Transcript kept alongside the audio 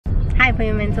嗨，朋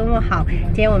友们，周末好！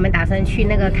今天我们打算去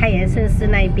那个开元盛世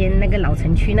那一边，那个老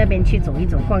城区那边去走一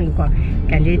走、逛一逛。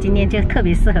感觉今天就特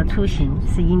别适合出行，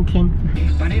是阴天。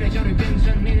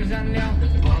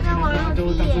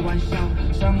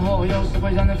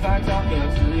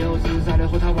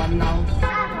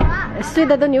睡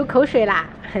的都流口水啦！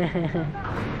快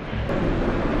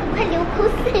流口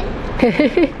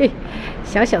水！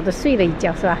小小的睡了一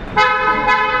觉是吧？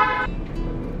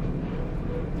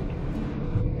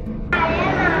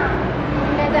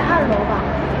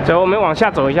 走，我们往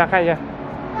下走一下，看一下。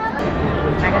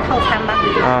买个套餐吧。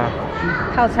啊。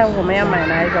套餐我们要买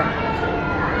哪一种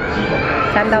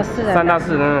？3到4人。3到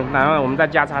4人，然后我们再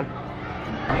加餐。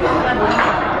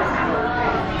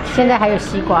现在还有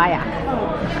西瓜呀。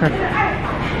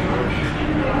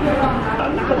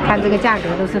看这个价格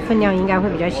都是分量应该会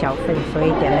比较小份，所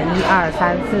以点了1、2、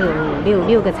3、4、5、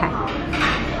6个菜。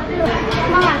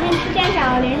妈妈先吃点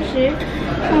小零食，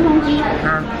充充饥。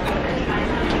啊。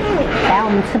 来，我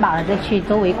们吃饱了再去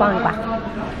周围逛一逛。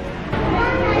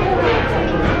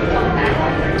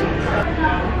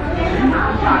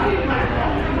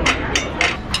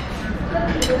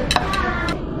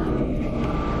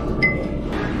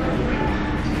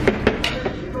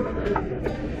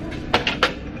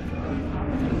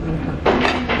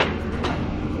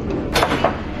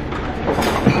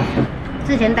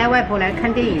之前带外婆来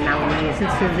看电影呢，我们也是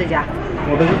吃这家。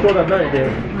我的是坐在那边。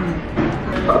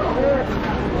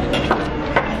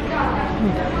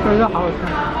这肉好好吃。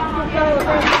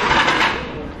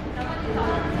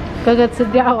哥哥吃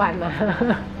掉完了，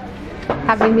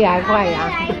他比你还快呀。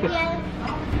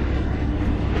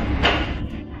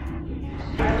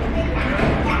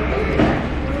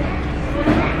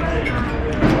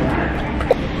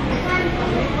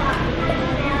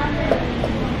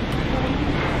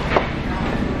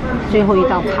最后一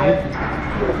道排骨，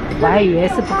我还以为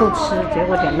是不够吃，结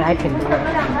果点的还挺多的。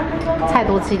菜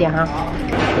多吃一点哈。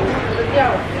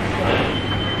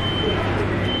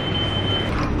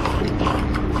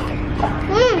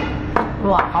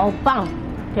 哇，好棒！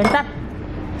点赞。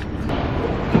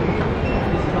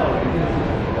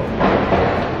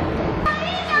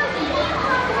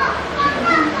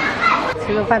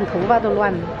吃个饭头发都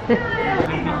乱了。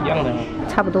一样的。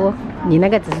差不多，你那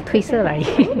个只是褪色而已。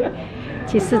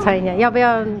去试穿一下，要不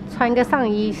要穿个上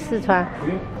衣试穿？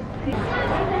有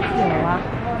啊。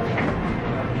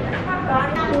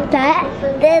 对。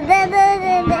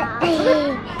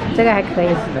这个还可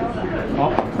以。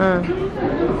好。嗯。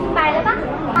买了吧。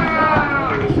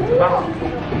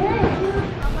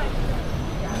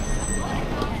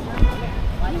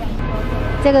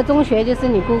这个中学就是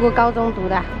你姑姑高中读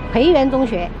的培元中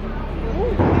学。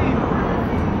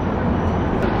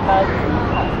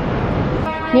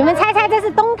你们猜猜这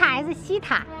是东塔还是西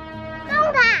塔？东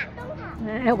塔。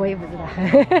 哎，我也不知道。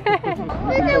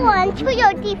这是我们出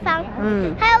游地方。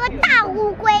嗯。还有个大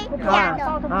乌龟假的。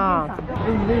啊。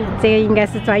这个应该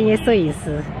是专业摄影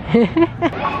师。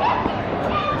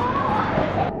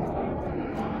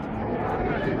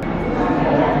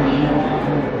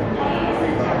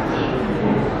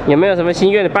有没有什么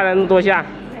心愿？办了那么多下。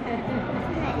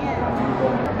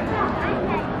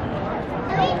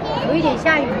有一点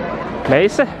下雨。没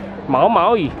事，毛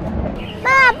毛雨。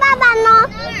 爸爸呢？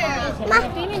妈，其实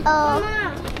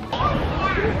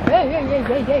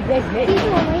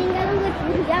我们应该弄个主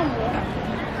体按摩。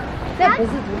这不是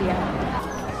主体按摩。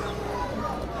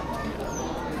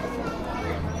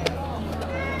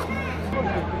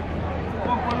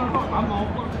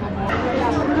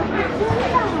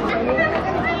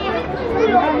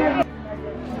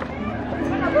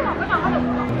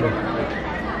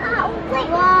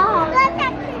哇，喝下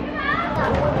去。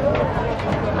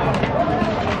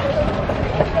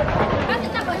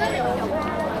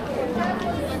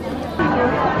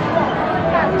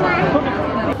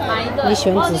 你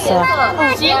选紫色。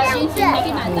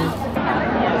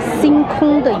星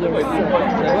空的颜色。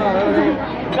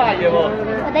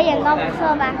我的眼光不错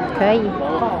吧？可以。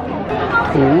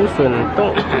芦笋冻，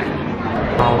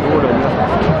好多人啊！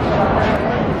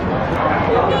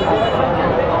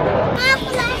啊，不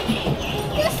来！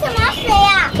这什么水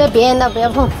呀？这别人的不要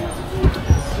碰。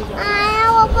哎呀，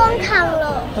我崩塌了。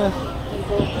嗯。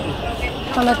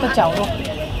放在这角落。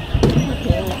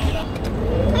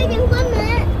 快点关门！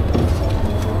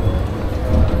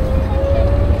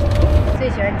最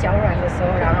喜欢脚软的时候，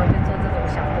然后就做这种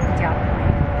小东脚。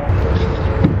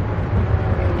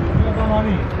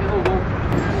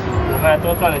我们还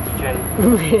多转了几圈。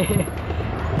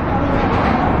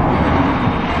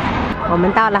我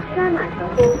们到了，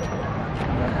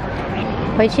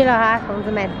回去了哈，同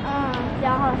志们。嗯，脚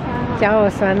好酸啊。脚好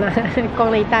酸了，逛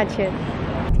了一大圈。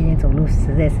今天走路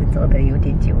实在是走得有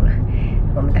点久了，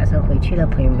我们打算回去了，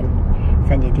朋友们，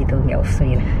三姐弟都秒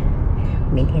睡了，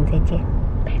明天再见，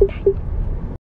拜拜。